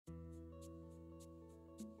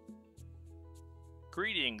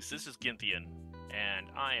Greetings, this is Ginthian, and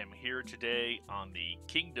I am here today on the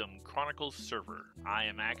Kindom Chronicles server. I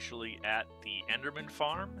am actually at the endermen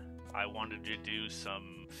farm. I wanted to do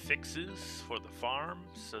some fixes for the farm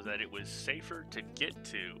so that it was safer to get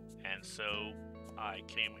to, and so I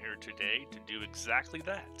came here today to do exactly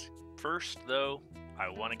that. First, though, I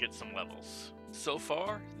want to get some levels. So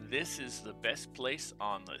far, this is the best place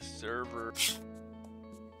on the server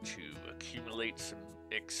to accumulate some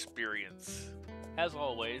experience. As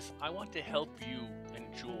always, I want to help you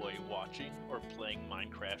enjoy watching or playing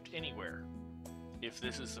Minecraft anywhere. If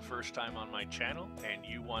this is the first time on my channel and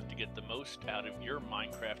you want to get the most out of your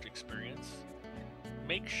Minecraft experience,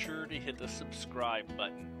 make sure to hit the subscribe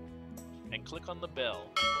button and click on the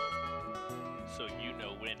bell so you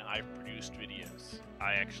know when I've produced videos.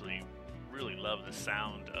 I actually really love the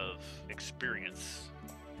sound of experience.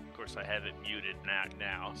 Of course, I have it muted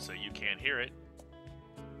now so you can't hear it.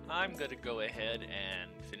 I'm going to go ahead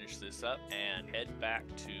and finish this up and head back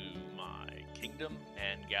to my kingdom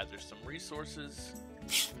and gather some resources.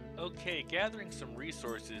 Okay, gathering some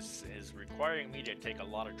resources is requiring me to take a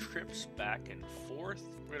lot of trips back and forth.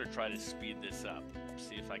 We're going to try to speed this up,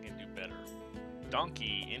 see if I can do better.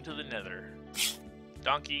 Donkey into the nether.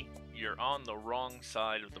 Donkey, you're on the wrong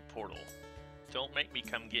side of the portal. Don't make me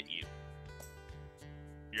come get you.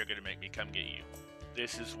 You're going to make me come get you.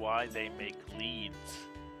 This is why they make leads.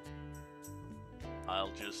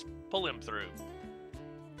 I'll just pull him through.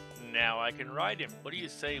 Now I can ride him. What do you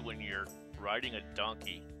say when you're riding a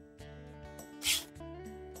donkey?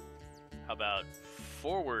 How about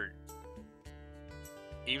forward?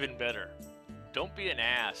 Even better. Don't be an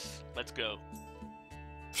ass. Let's go.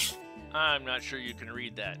 I'm not sure you can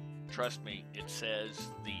read that. Trust me, it says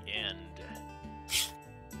the end.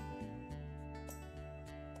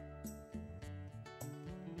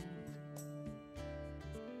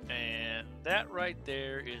 And that right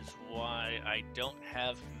there is why I don't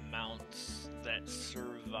have mounts that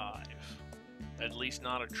survive. At least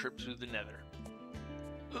not a trip through the nether.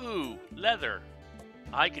 Ooh, leather!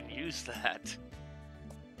 I can use that.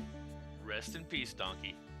 Rest in peace,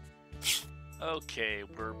 donkey. Okay,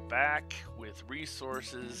 we're back with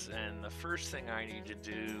resources, and the first thing I need to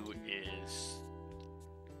do is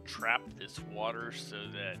trap this water so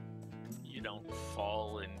that you don't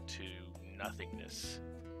fall into nothingness.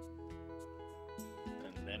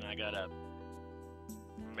 And then I gotta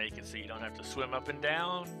make it so you don't have to swim up and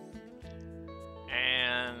down.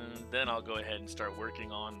 And then I'll go ahead and start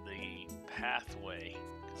working on the pathway,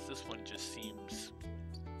 because this one just seems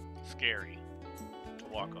scary to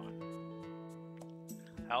walk on.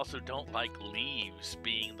 I also don't like leaves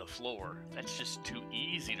being the floor. That's just too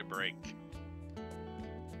easy to break.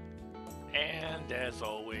 And as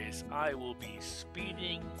always, I will be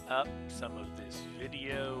speeding up some of this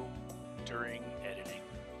video during editing.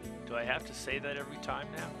 Do I have to say that every time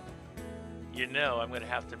now? You know, I'm going to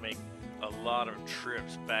have to make a lot of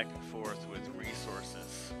trips back and forth with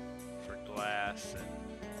resources for glass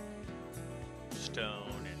and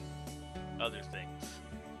stone and other things.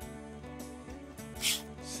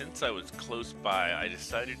 Since I was close by, I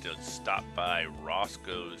decided to stop by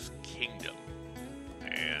Roscoe's Kingdom.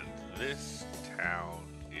 And this town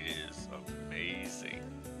is amazing.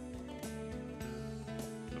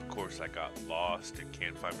 Of course, I got lost and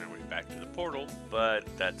can't find my way back to the portal, but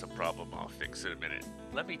that's a problem I'll fix in a minute.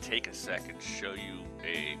 Let me take a second to show you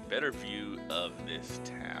a better view of this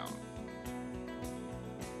town.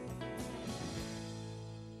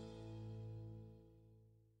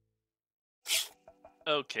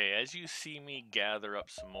 Okay, as you see me gather up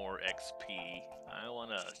some more XP, I want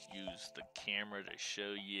to use the camera to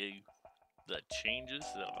show you the changes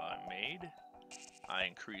that I made. I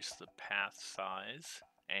increased the path size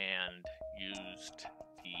and used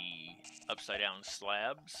the upside down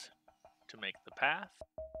slabs to make the path.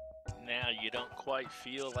 Now you don't quite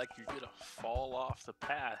feel like you're gonna fall off the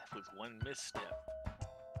path with one misstep.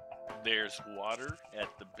 There's water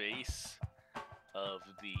at the base of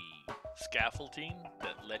the scaffolding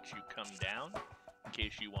that lets you come down in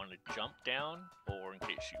case you want to jump down or in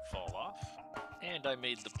case you fall off. And I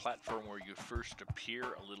made the platform where you first appear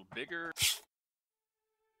a little bigger.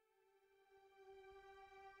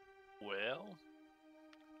 Well,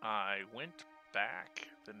 I went back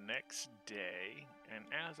the next day, and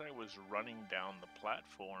as I was running down the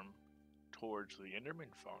platform towards the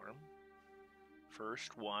endermen farm,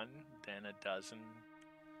 first one, then a dozen,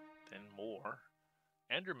 then more,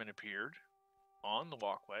 endermen appeared on the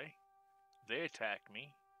walkway. They attacked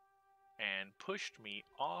me and pushed me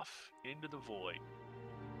off into the void.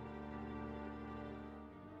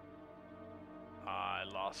 I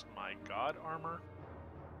lost my god armor,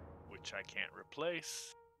 which which I can't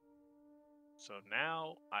replace. So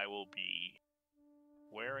now I will be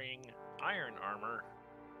wearing iron armor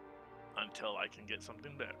until I can get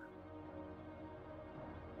something better.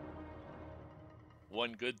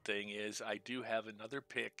 One good thing is I do have another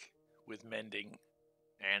pick with mending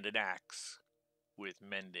and an axe with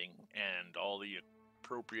mending and all the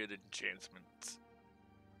appropriate enchantments.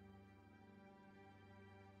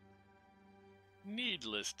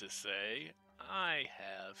 Needless to say, I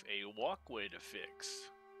have a walkway to fix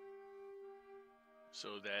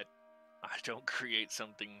so that I don't create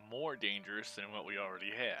something more dangerous than what we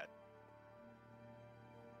already had.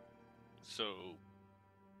 So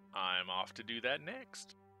I'm off to do that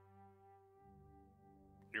next.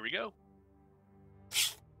 Here we go.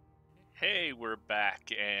 Hey, we're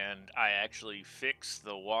back, and I actually fixed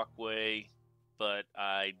the walkway, but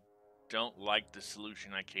I don't like the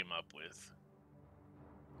solution I came up with.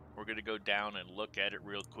 We're going to go down and look at it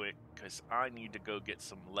real quick, because I need to go get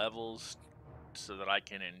some levels so that I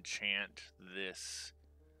can enchant this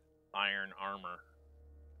iron armor.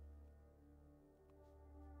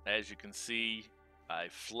 As you can see, I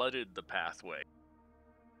flooded the pathway.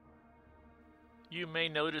 You may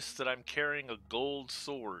notice that I'm carrying a gold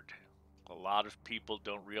sword. A lot of people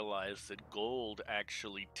don't realize that gold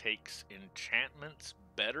actually takes enchantments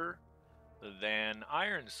better than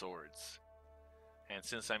iron swords. And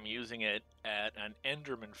since I'm using it at an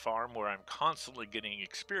enderman farm where I'm constantly getting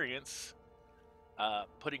experience,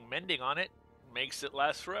 putting mending on it makes it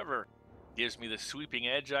last forever. Gives me the sweeping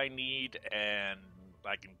edge I need, and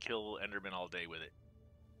I can kill endermen all day with it.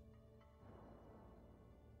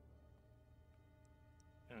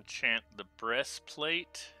 Enchant the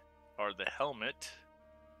breastplate or the helmet.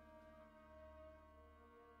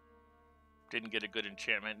 Didn't get a good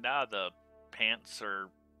enchantment. Now the pants are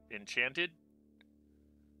enchanted.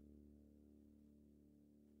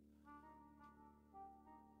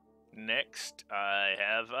 Next, I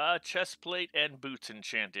have a chestplate and boots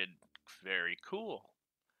enchanted. Very cool.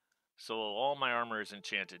 So all my armor is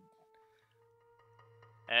enchanted.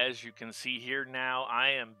 As you can see here now,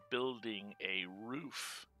 I am building a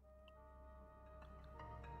roof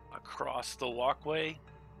across the walkway.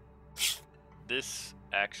 This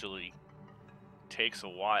actually takes a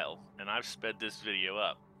while, and I've sped this video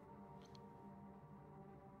up.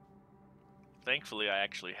 Thankfully, I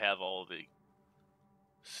actually have all the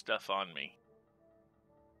stuff on me.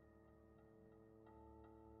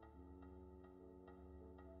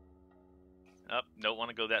 Oh, don't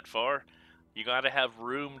want to go that far. You gotta have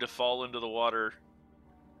room to fall into the water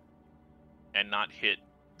and not hit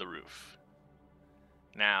the roof.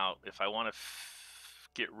 Now, if I want to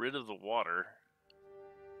get rid of the water,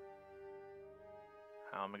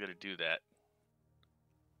 how am I going to do that?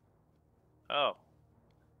 Oh,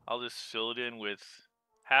 I'll just fill it in with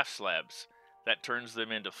half slabs. That turns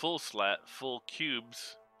them into full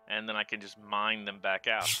cubes, and then I can just mine them back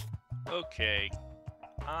out. Okay,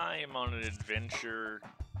 I am on an adventure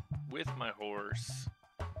with my horse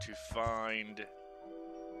to find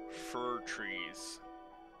fir trees,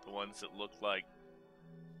 the ones that look like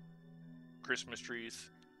Christmas trees.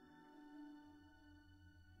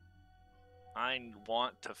 I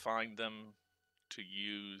want to find them to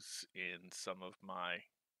use in some of my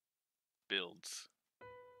builds.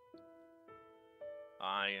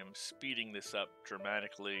 I am speeding this up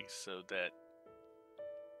dramatically so that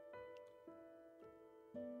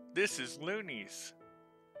this is loonies.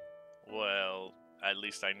 Well, at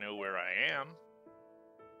least I know where I am.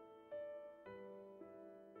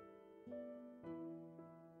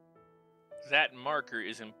 That marker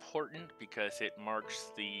is important because it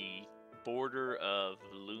marks the border of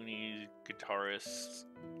Looney Guitarist's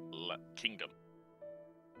kingdom.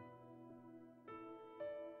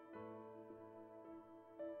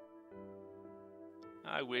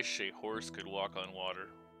 I wish a horse could walk on water.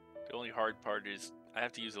 The only hard part is I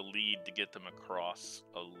have to use a lead to get them across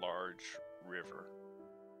a large river.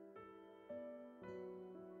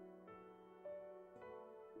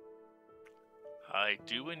 I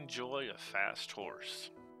do enjoy a fast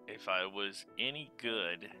horse. If I was any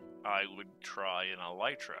good, I would try an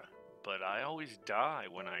elytra, but I always die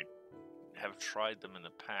when I have tried them in the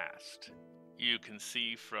past. You can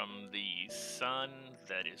see from the sun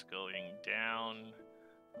that is going down,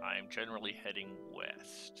 I'm generally heading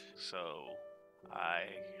west, so I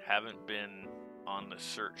haven't been on the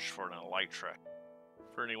search for an elytra.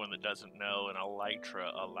 For anyone that doesn't know, an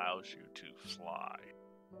elytra allows you to fly.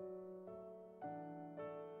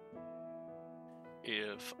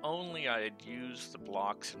 If only I had used the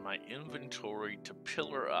blocks in my inventory to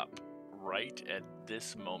pillar up right at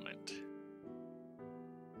this moment.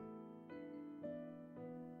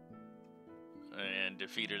 and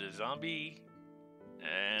defeated a zombie,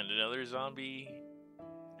 and another zombie,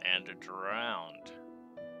 and drowned.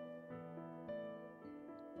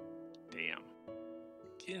 Damn.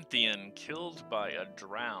 Ginthian killed by a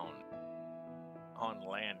drown. On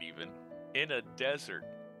land even. In a desert.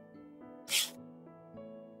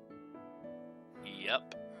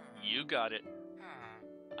 Yep, you got it.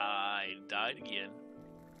 I died again.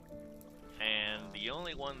 And the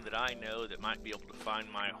only one that I know that might be able to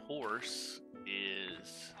find my horse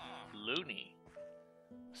is Looney.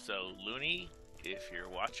 So, Looney, if you're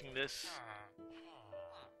watching this,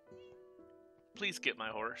 please get my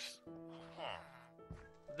horse.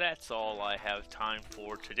 That's all I have time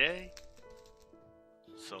for today.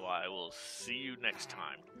 So I will see you next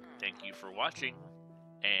time. Thank you for watching,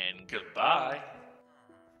 and goodbye.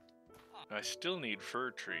 I still need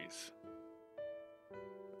fir trees.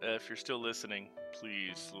 If you're still listening,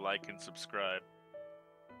 please like and subscribe.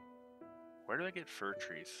 Where do I get fir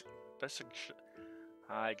trees?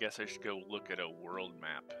 I guess I should go look at a world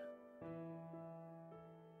map.